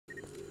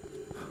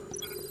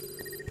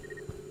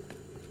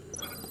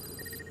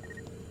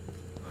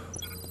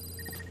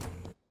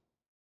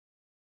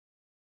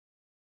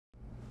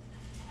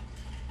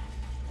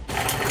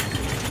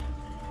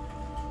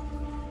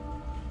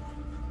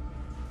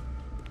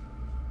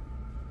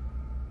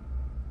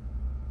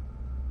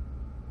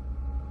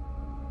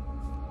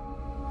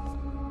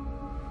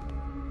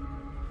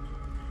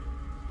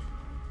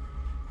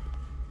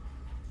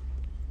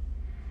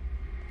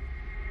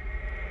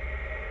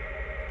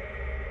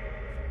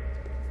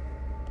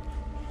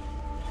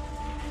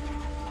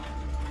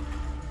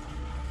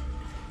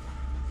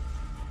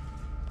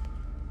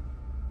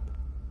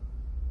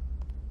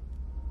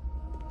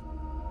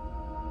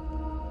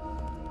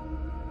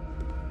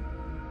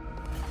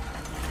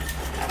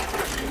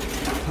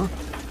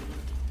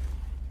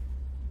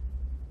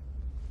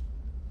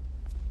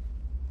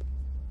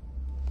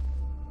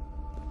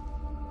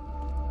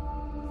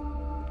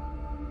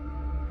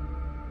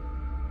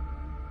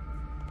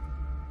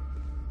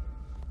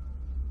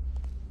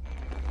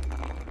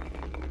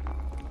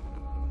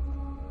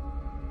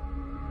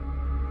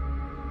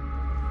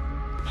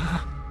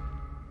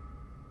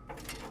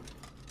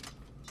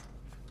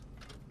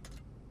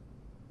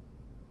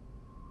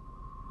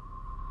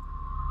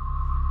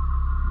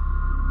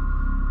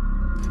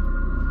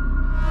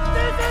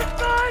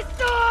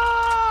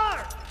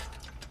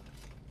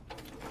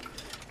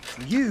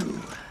You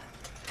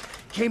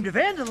came to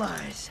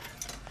vandalize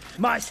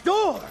my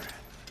store,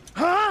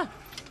 huh?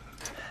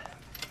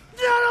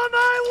 Not on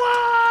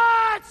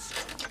my watch!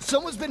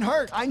 Someone's been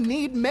hurt. I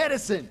need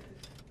medicine.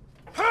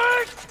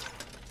 Hurt?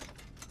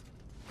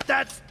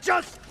 That's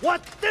just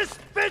what this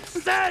bitch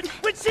said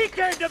when she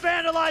came to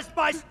vandalize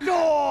my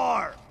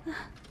store!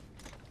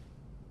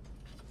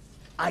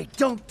 I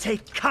don't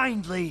take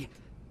kindly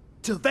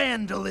to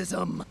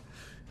vandalism.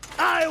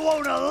 I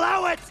won't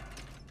allow it!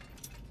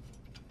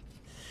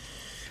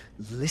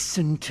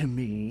 Listen to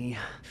me,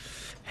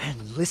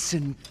 and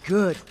listen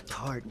good,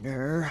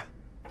 partner.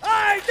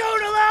 I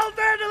don't allow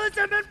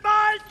vandalism in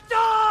my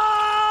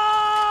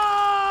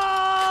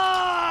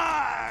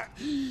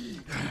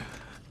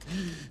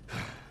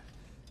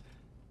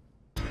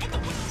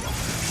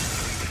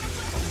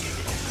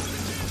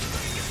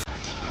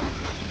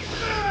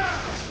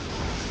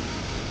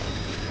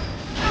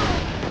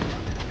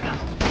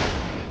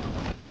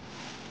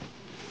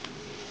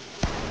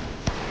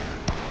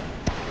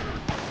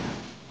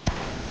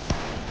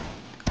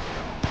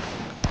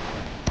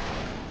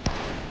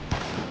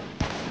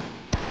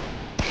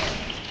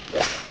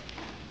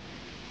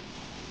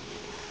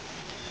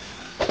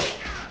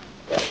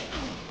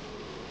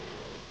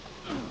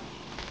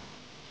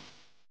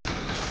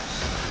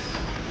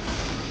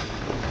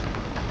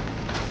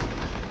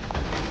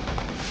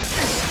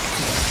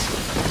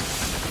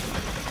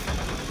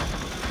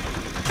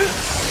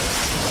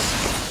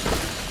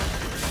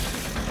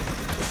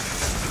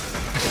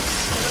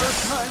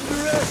Time to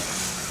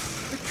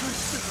rest. The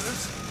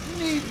customers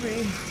need me.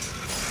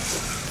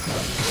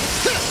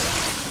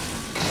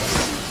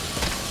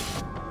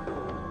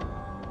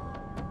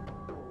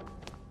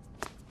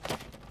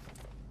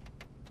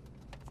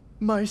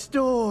 My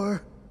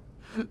store.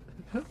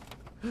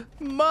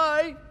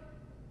 My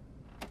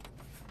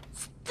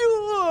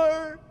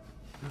store.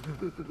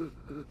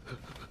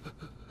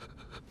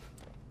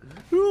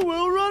 Who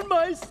will run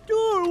my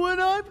store when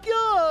I'm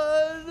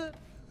gone?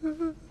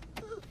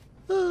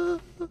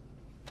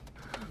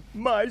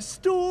 My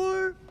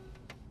store,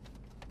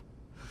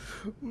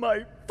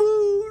 my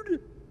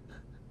food,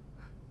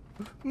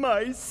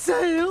 my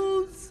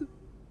sales,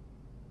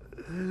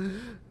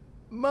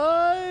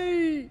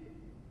 my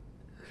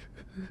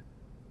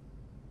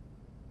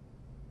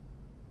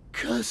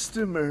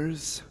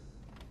customers.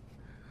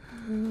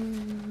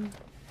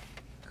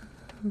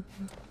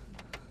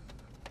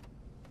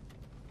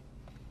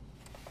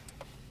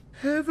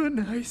 Have a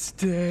nice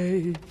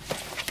day.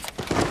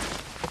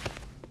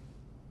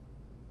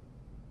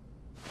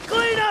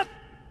 Clean up!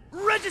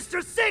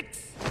 Register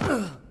 6!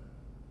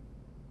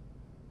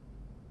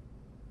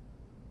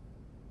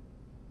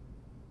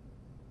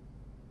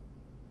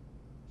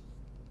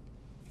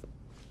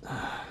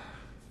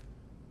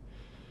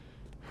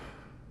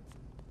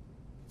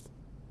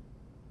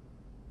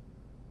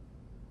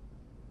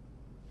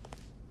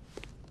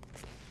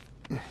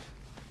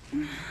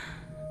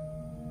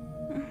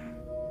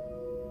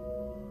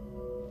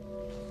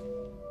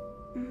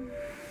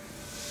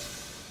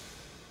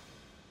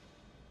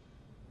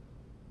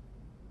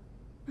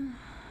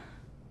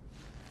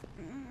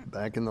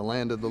 Back in the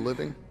land of the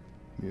living,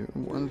 you're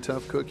one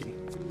tough cookie.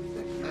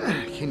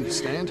 Can you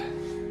stand?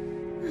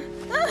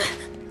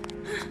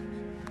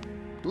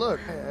 Look,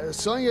 I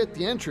saw you at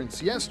the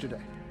entrance yesterday.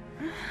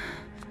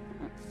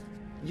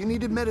 You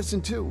needed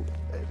medicine too.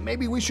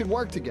 Maybe we should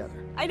work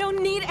together. I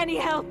don't need any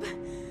help.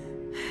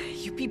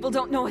 You people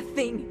don't know a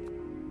thing.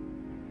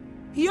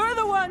 You're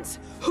the ones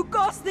who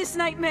caused this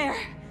nightmare.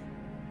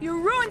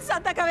 You ruined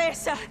Santa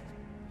Cabeza.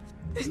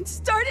 And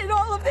started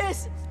all of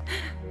this.